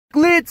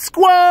Lit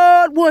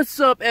Squad, what's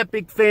up,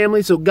 Epic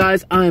family? So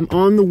guys, I am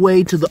on the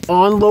way to the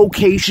On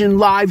Location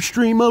live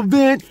stream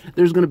event.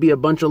 There's going to be a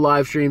bunch of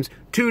live streams,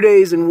 2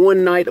 days and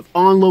 1 night of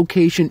On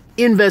Location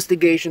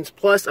investigations,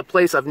 plus a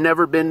place I've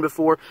never been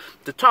before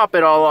to top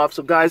it all off.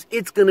 So guys,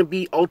 it's going to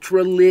be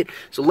ultra lit.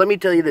 So let me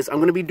tell you this, I'm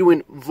going to be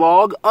doing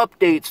vlog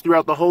updates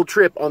throughout the whole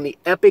trip on the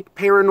Epic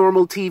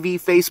Paranormal TV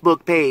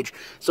Facebook page.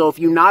 So if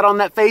you're not on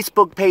that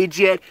Facebook page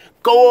yet,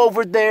 go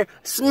over there,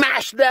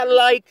 smash that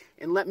like,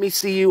 and let me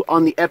see you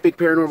on the Epic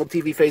Paranormal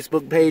TV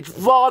Facebook page.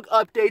 Vlog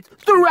updates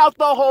throughout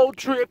the whole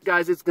trip.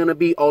 Guys, it's going to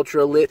be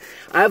ultra lit.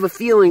 I have a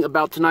feeling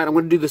about tonight I'm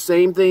going to do the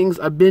same things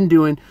I've been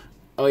doing.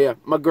 Oh yeah,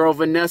 my girl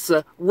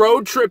Vanessa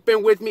road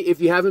tripping with me.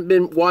 If you haven't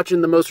been watching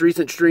the most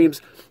recent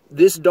streams,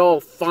 this doll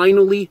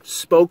finally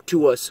spoke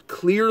to us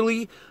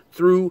clearly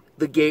through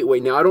the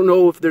gateway. Now, I don't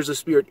know if there's a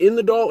spirit in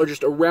the doll or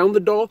just around the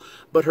doll,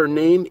 but her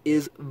name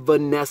is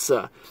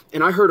Vanessa.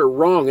 And I heard her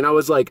wrong, and I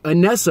was like,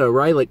 Anessa,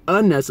 right? Like,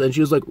 Anessa. And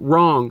she was like,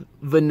 wrong.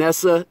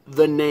 Vanessa,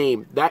 the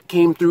name. That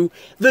came through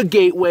the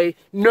gateway.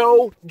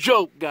 No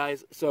joke,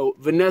 guys. So,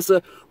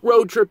 Vanessa,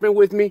 road tripping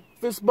with me.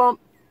 Fist bump.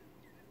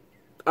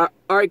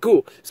 Alright,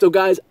 cool. So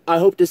guys, I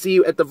hope to see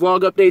you at the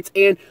vlog updates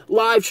and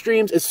live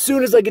streams. As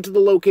soon as I get to the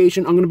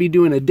location, I'm going to be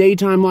doing a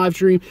daytime live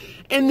stream,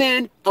 and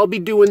then I'll be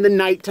doing the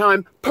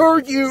nighttime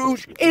per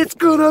usual. It's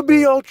going to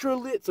be ultra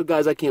lit. So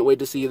guys, I can't wait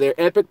to see you there.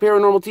 Epic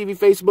Paranormal TV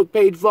Facebook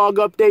page, vlog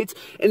updates,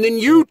 and then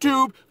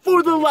YouTube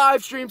for the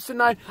live streams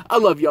tonight. I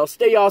love y'all.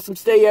 Stay awesome,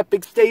 stay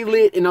epic, stay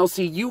lit, and I'll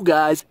see you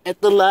guys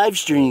at the live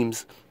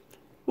streams.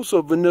 What's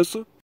up, Vanessa?